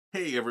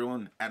Hey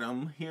everyone,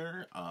 Adam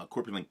here,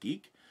 Corpulent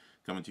Geek,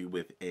 coming to you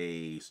with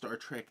a Star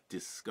Trek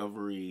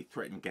Discovery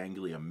Threat and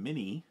Ganglia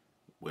mini,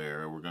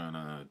 where we're going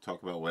to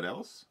talk about what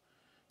else.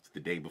 It's the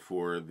day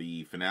before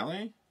the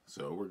finale,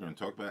 so we're going to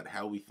talk about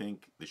how we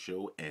think the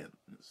show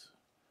ends.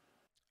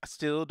 I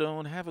still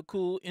don't have a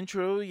cool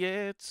intro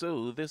yet,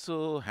 so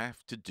this'll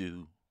have to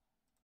do.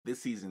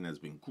 This season has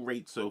been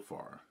great so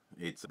far.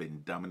 It's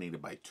been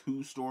dominated by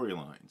two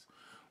storylines.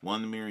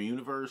 One, the Mirror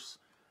Universe,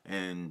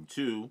 and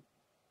two,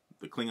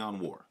 the Klingon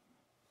War.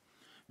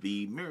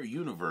 The Mirror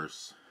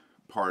Universe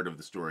part of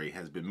the story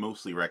has been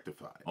mostly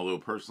rectified. Although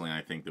personally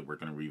I think that we're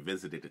going to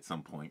revisit it at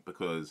some point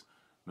because,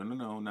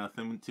 no,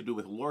 nothing to do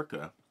with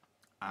Lorca.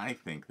 I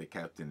think that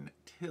Captain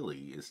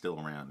Tilly is still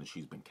around and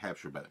she's been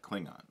captured by the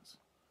Klingons.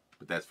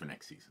 But that's for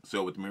next season.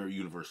 So with the Mirror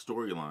Universe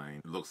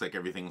storyline, it looks like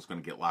everything's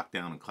going to get locked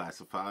down and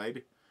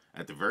classified.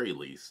 At the very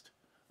least,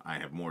 I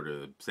have more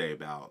to say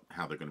about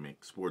how they're going to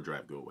make Spore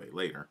Drive go away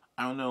later.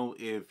 I don't know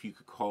if you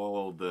could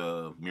call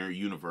the Mirror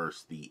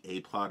Universe the A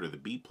plot or the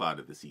B plot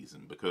of the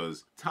season,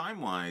 because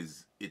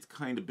time-wise, it's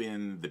kind of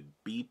been the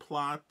B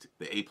plot.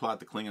 The A plot,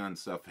 the Klingon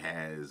stuff,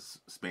 has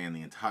spanned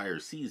the entire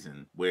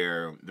season,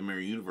 where the Mirror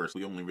Universe,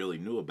 we only really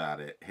knew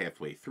about it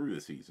halfway through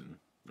the season.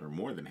 Or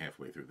more than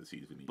halfway through the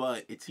season.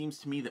 But it seems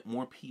to me that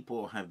more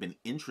people have been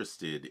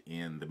interested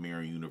in the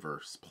Mirror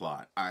Universe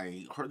plot.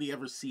 I hardly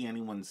ever see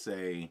anyone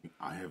say,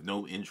 I have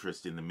no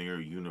interest in the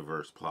Mirror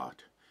Universe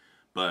plot.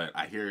 But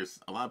I hear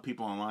a lot of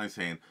people online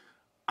saying,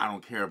 I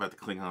don't care about the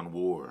Klingon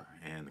War,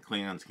 and the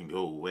Klingons can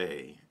go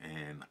away,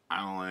 and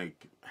I don't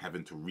like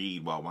having to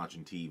read while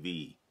watching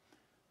TV.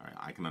 All right,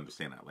 I can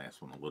understand that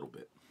last one a little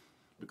bit,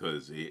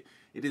 because it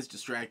is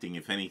distracting,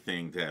 if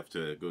anything, to have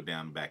to go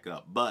down and back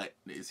up. But,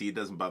 see, it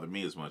doesn't bother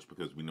me as much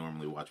because we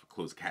normally watch with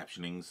closed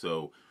captioning,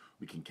 so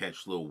we can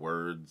catch little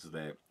words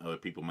that other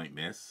people might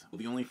miss.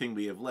 The only thing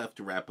we have left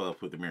to wrap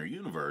up with the Mirror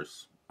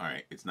Universe,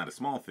 alright, it's not a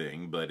small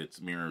thing, but it's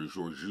Mirror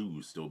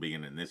Georgiou still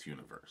being in this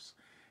universe.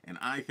 And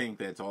I think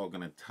that's all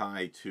going to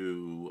tie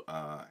to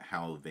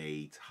how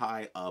they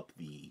tie up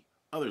the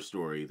other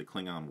story, the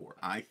Klingon War.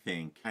 I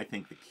think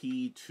the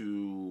key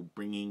to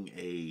bringing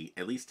a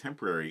at least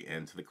temporary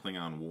end to the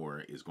Klingon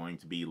War is going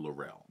to be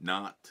L'Rell,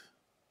 not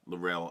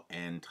L'Rell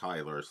and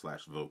Tyler /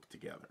 Voq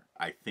together.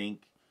 I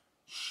think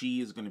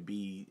she's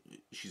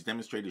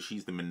demonstrated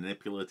she's the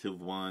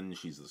manipulative one,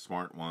 she's the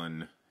smart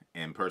one.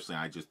 And personally,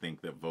 I just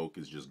think that Voq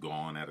is just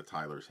gone out of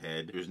Tyler's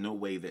head. There's no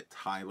way that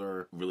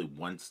Tyler really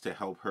wants to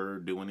help her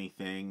do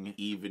anything,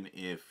 even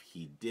if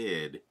he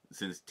did,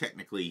 since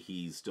technically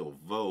he's still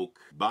Voq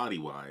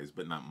body-wise,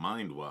 but not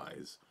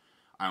mind-wise.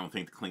 I don't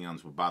think the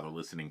Klingons would bother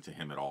listening to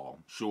him at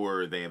all.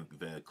 Sure, they have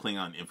the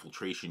Klingon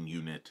infiltration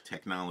unit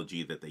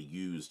technology that they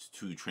used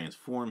to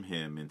transform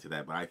him into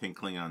that, but I think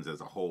Klingons as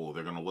a whole,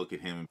 they're going to look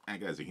at him,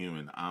 that guy's a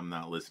human, I'm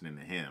not listening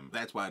to him.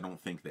 That's why I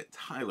don't think that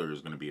Tyler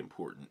is going to be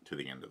important to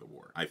the end of the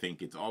war. I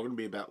think it's all going to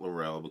be about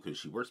L'Rell because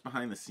she works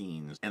behind the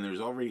scenes, and there's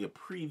already a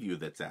preview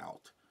that's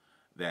out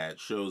that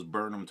shows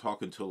Burnham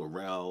talking to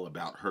L'Rell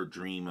about her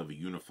dream of a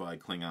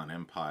unified Klingon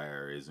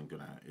Empire isn't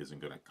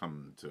gonna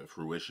come to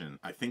fruition.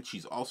 I think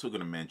she's also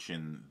gonna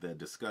mention the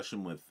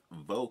discussion with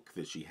Voq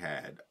that she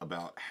had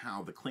about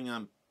how the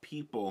Klingon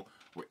people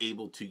were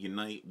able to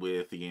unite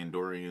with the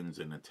Andorians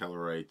and the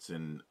Tellarites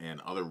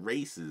and other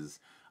races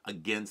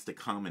against a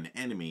common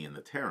enemy in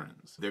the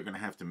Terrans. They're gonna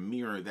have to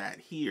mirror that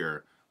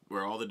here,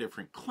 where all the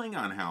different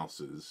Klingon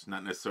houses,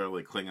 not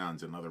necessarily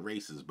Klingons and other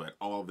races, but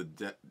all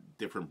the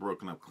different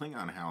broken up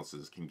Klingon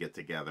houses can get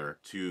together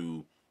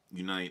to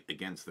unite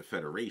against the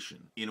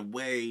Federation. In a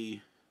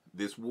way,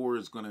 this war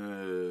is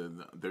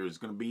there's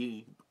gonna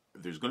be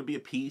a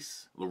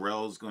peace.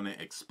 L'Rell's gonna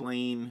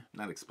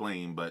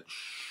but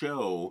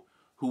show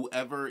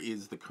whoever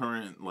is the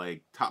current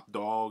top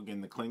dog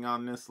in the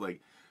Klingonness,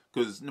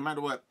 because no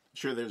matter what,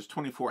 sure, there's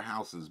 24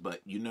 houses,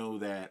 but you know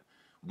that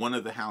one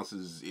of the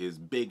houses is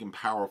big and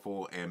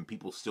powerful and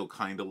people still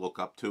kind of look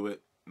up to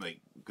it,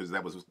 because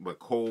that was what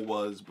Cole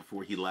was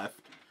before he left.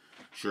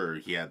 Sure,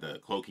 he had the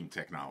cloaking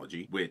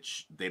technology,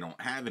 which they don't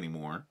have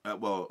anymore.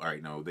 Well,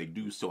 alright, no, they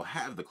do still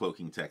have the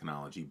cloaking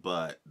technology,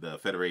 but the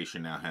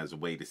Federation now has a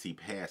way to see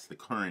past the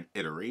current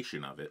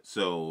iteration of it,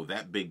 so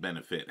that big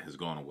benefit has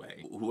gone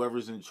away.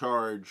 Whoever's in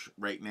charge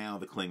right now,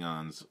 the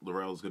Klingons,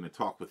 L'Rell's going to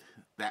talk with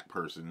that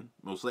person,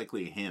 most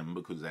likely him,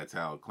 because that's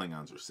how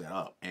Klingons are set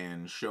up,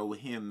 and show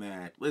him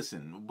that,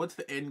 listen, what's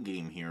the end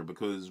game here?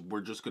 Because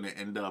we're just going to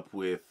end up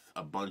with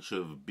a bunch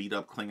of beat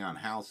up Klingon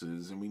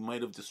houses, and we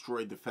might have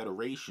destroyed the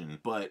Federation,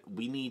 but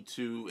we need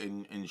to,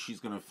 and she's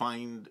going to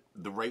find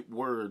the right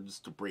words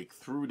to break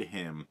through to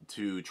him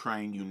to try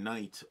and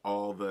unite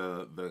all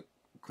the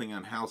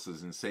Klingon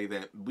houses and say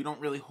that we don't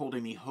really hold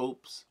any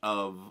hopes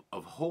of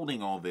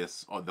holding all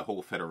this, or the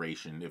whole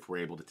Federation, if we're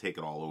able to take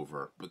it all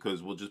over,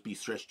 because we'll just be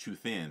stretched too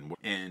thin.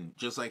 And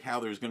just like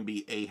how there's going to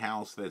be a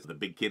house that's the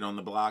big kid on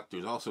the block,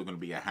 there's also going to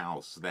be a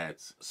house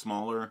that's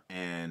smaller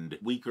and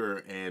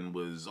weaker and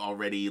was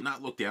already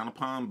not looked down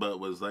upon, but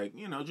was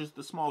just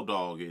the small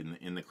dog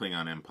in the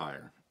Klingon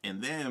Empire.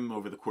 And then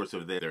over the course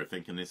of that, they're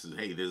thinking this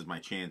is my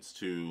chance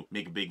to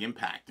make a big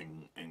impact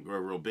and grow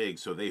real big.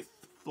 So they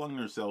flung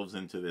themselves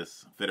into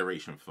this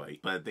Federation fight,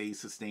 but they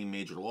sustained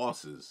major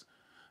losses,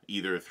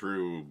 either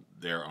through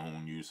their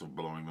own use of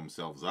blowing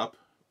themselves up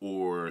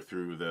or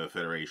through the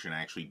Federation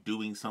actually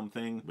doing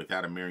something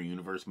without a Mirror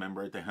Universe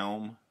member at the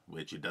helm,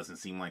 which it doesn't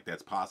seem like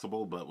that's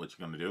possible, but what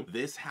you're going to do.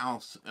 This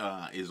house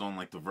is on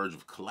like the verge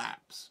of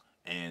collapse,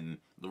 and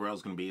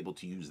L'Rell's going to be able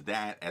to use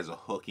that as a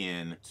hook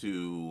in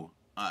to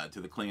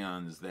the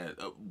Klingons that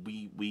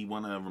we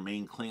want to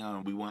remain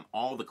Klingon. We want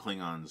all the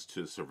Klingons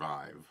to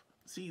survive.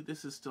 See,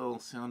 this is still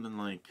sounding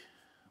like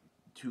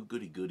too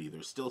goody-goody.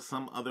 There's still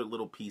some other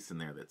little piece in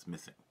there that's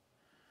missing.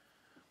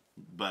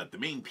 But the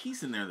main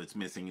piece in there that's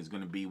missing is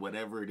going to be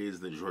whatever it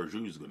is that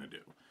Georgiou's going to do.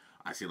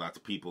 I see lots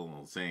of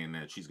people saying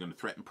that she's going to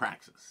threaten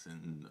Praxis,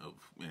 and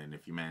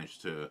if you manage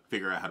to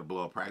figure out how to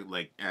blow up Praxis,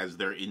 like as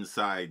they're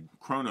inside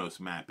Kronos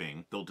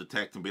mapping, they'll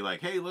detect and be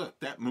like, "Hey, look,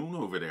 that moon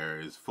over there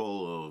is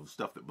full of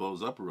stuff that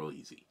blows up real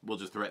easy. We'll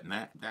just threaten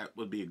that." That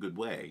would be a good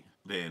way.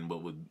 Then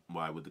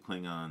why would the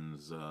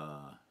Klingons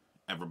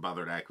ever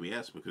bother to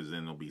acquiesce? Because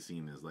then they'll be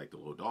seen as like the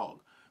low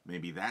dog.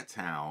 Maybe that's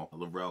how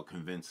L'Rell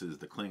convinces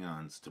the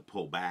Klingons to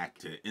pull back,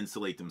 to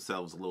insulate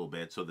themselves a little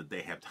bit so that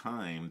they have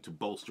time to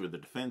bolster the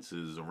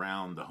defenses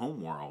around the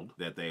homeworld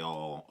that they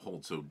all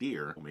hold so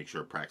dear. We'll make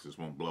sure Praxis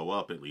won't blow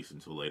up, at least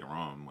until later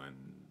on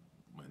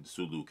when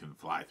Sulu can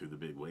fly through the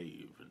big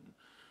wave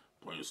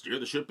and steer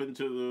the ship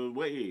into the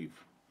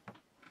wave.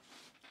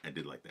 I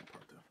did like that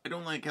part, though. I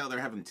don't like how they're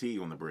having tea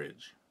on the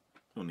bridge.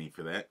 No need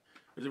for that.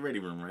 There's a ready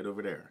room right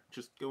over there.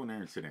 Just go in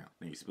there and sit down.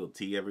 Now you spill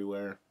tea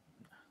everywhere.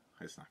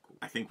 That's not cool.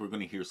 I think we're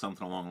going to hear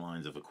something along the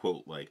lines of a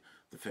quote like,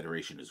 "The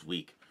Federation is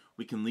weak.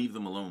 We can leave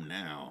them alone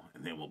now,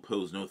 and they will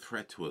pose no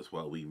threat to us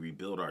while we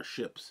rebuild our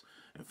ships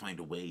and find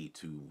a way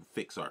to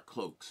fix our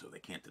cloaks so they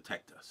can't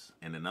detect us."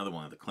 And another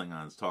one of the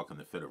Klingons talking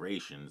to the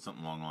Federation,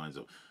 something along the lines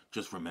of,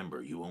 "Just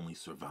remember, you only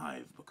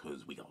survive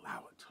because we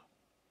allow it."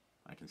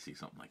 I can see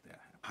something like that.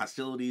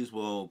 Hostilities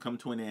will come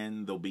to an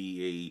end. There'll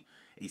be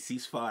a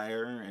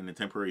ceasefire and a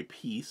temporary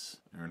peace.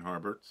 Aaron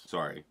Harberts.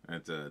 Sorry,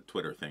 that's a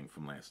Twitter thing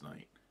from last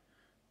night.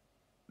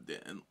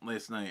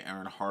 Last night,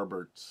 Aaron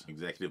Harberts,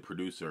 executive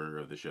producer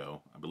of the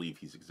show, I believe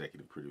he's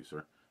executive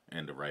producer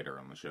and a writer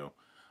on the show,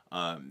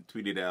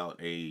 tweeted out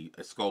a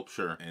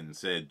sculpture and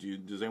said,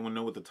 "Does anyone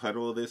know what the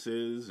title of this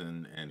is?"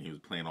 And he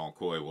was playing all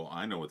coy. "Well,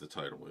 I know what the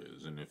title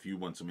is, and if you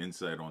want some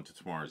insight onto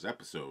tomorrow's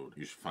episode,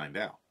 you should find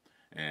out."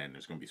 And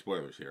there's going to be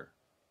spoilers here.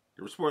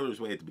 There were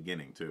spoilers way at the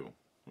beginning, too.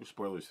 There were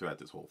spoilers throughout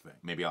this whole thing.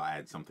 Maybe I'll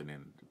add something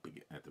in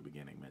at the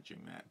beginning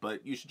mentioning that.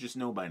 But you should just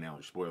know by now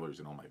there's spoilers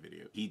in all my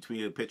videos. He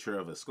tweeted a picture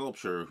of a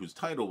sculpture whose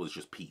title was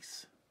just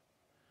peace.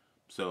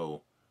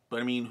 So, but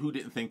I mean, who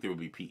didn't think there would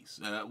be peace?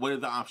 What are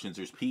the options?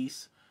 There's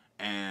peace,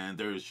 and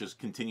there's just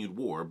continued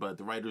war. But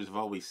the writers have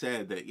always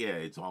said that, yeah,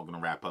 it's all going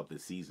to wrap up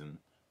this season.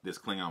 This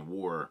Klingon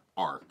War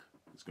arc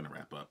is going to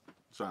wrap up.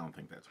 So I don't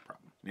think that's a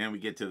problem. Now we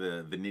get to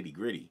the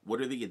nitty-gritty. What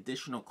are the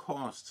additional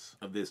costs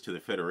of this to the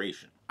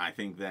Federation? I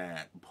think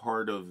that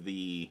part of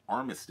the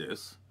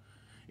armistice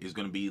is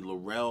going to be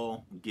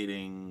L'Rell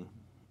getting...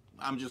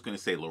 I'm just going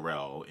to say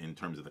L'Rell in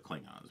terms of the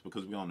Klingons,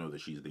 because we all know that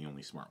she's the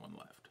only smart one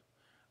left.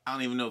 I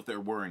don't even know if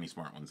there were any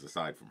smart ones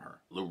aside from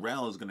her.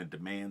 L'Rell is going to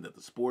demand that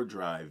the spore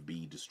drive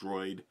be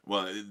destroyed.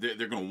 Well,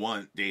 they're going to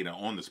want data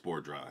on the spore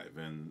drive,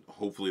 and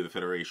hopefully the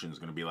Federation is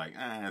going to be like,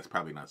 that's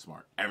probably not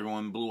smart.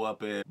 Everyone blew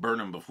up at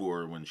Burnham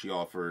before when she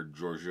offered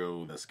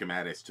Georgiou the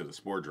schematics to the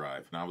spore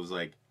drive. And I was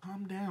like,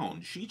 calm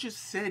down. She just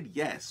said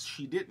yes.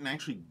 She didn't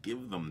actually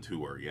give them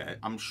to her yet.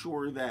 I'm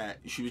sure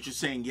that she was just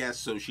saying yes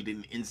so she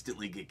didn't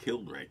instantly get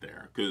killed right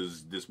there,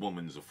 because this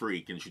woman's a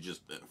freak and she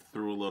just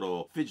threw a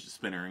little fidget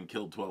spinner and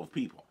killed 12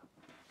 people.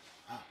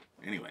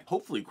 Anyway,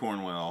 hopefully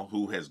Cornwell,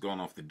 who has gone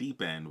off the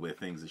deep end with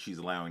things that she's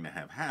allowing to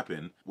have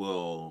happen,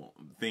 will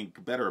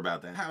think better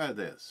about that. How about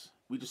this?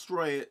 We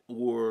destroy it,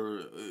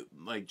 or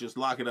like just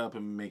lock it up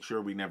and make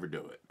sure we never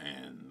do it.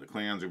 And the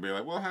Klingons will be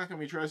like, well, how can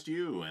we trust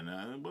you?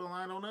 And well,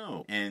 I don't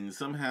know. And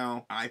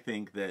somehow I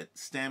think that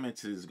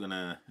Stamets is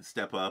gonna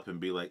step up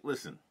and be like,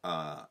 listen,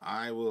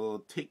 I will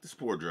take the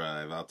spore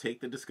drive, I'll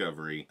take the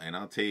Discovery, and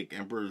I'll take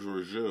Emperor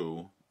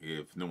Georgiou,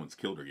 if no one's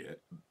killed her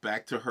yet,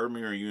 back to her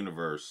mirror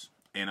universe.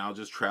 And I'll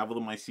just travel the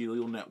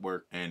mycelial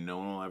network, and no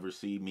one will ever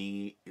see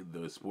me,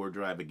 the spore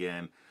drive,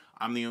 again.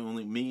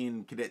 Me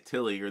and Cadet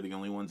Tilly are the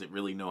only ones that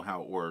really know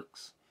how it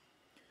works.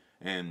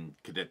 And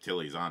Cadet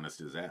Tilly's honest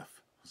as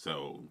F.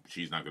 So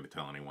she's not going to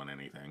tell anyone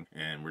anything.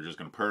 And we're just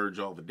going to purge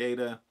all the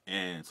data,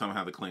 and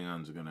somehow the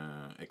Klingons are going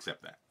to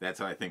accept that. That's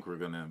how I think we're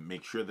going to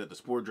make sure that the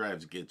spore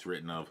drives gets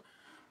rid of.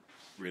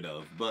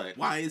 But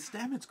why is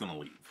Stamets going to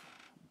leave?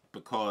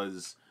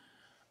 Because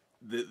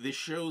this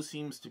show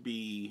seems to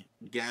be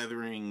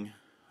gathering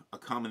a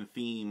common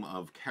theme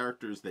of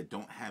characters that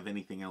don't have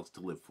anything else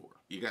to live for.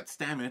 You got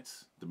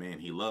Stamets, the man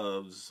he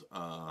loves,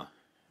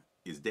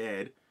 is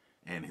dead,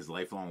 and his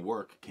lifelong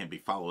work can't be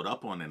followed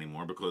up on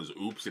anymore because,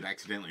 oops, it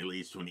accidentally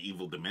leads to an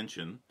evil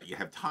dimension. You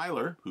have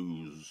Tyler,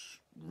 who's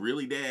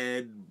really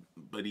dead,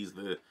 but he's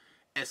the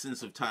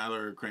essence of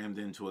Tyler crammed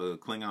into a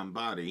Klingon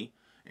body,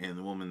 and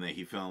the woman that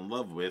he fell in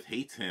love with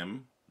hates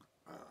him.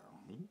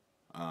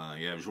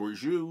 You have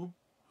Georgiou,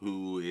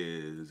 who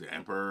is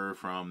Emperor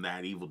from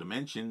that evil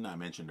dimension I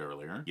mentioned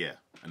earlier. Yeah,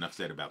 enough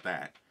said about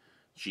that.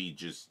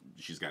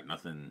 She's got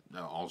nothing,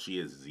 all she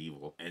is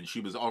evil. And she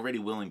was already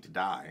willing to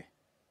die,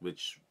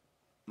 which,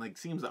 like,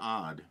 seems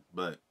odd,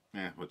 but,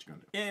 what you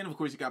gonna do? And, of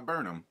course, you got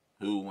Burnham,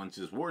 who, once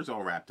his war's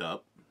all wrapped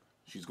up,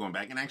 she's going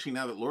back. And actually,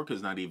 now that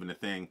Lorca's not even a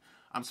thing,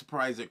 I'm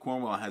surprised that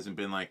Cornwell hasn't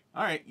been like,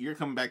 alright, you're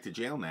coming back to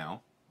jail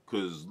now,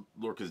 because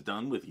Lorca's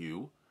done with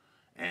you,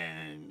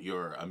 and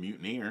you're a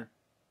mutineer.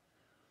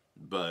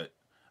 But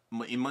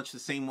in much the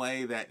same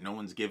way that no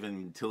one's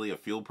given Tilly a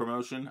field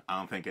promotion, I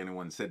don't think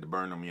anyone said to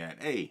Burnham yet,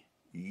 hey,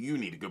 you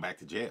need to go back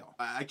to jail.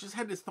 I just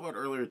had this thought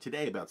earlier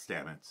today about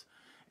Stamets,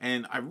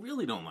 and I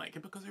really don't like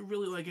it because I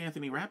really like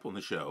Anthony Rapp on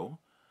the show.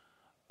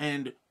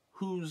 And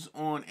who's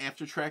on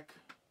After Trek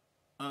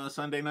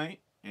Sunday night?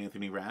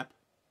 Anthony Rapp.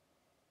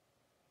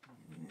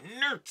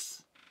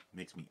 Nerds!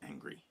 Makes me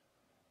angry.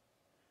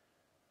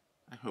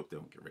 I hope they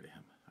don't get rid of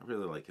him. I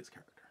really like his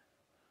character.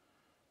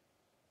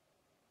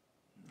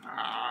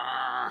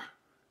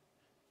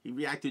 He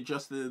reacted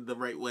just the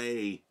right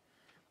way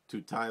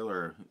to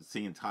Tyler,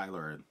 seeing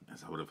Tyler,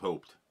 as I would have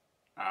hoped.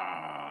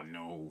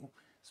 No.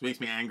 This makes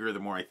me angrier the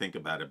more I think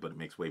about it, but it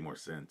makes way more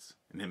sense.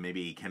 And then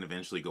maybe he can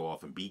eventually go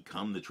off and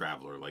become the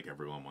Traveler like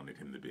everyone wanted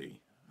him to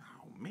be.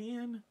 Oh,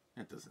 man.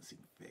 That doesn't seem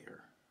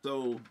fair.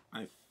 So,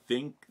 I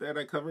think that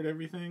I covered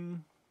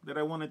everything that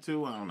I wanted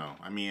to. I don't know.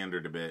 I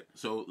meandered a bit.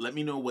 So, let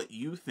me know what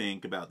you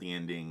think about the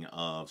ending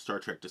of Star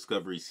Trek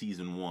Discovery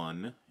Season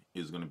 1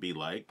 is going to be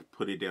like.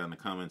 Put it down in the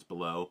comments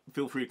below.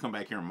 Feel free to come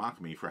back here and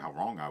mock me for how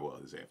wrong I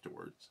was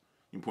afterwards.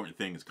 The important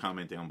thing is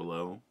comment down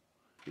below.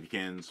 If you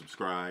can,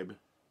 subscribe.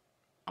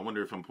 I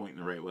wonder if I'm pointing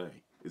the right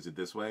way. Is it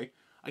this way?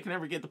 I can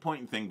never get the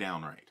pointing thing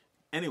down right.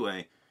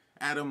 Anyway,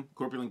 Adam,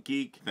 Corpulent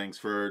Geek, thanks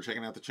for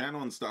checking out the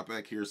channel, and stop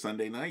back here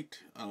Sunday night.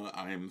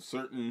 I am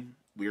certain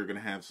we are going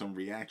to have some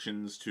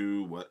reactions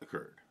to what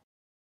occurred.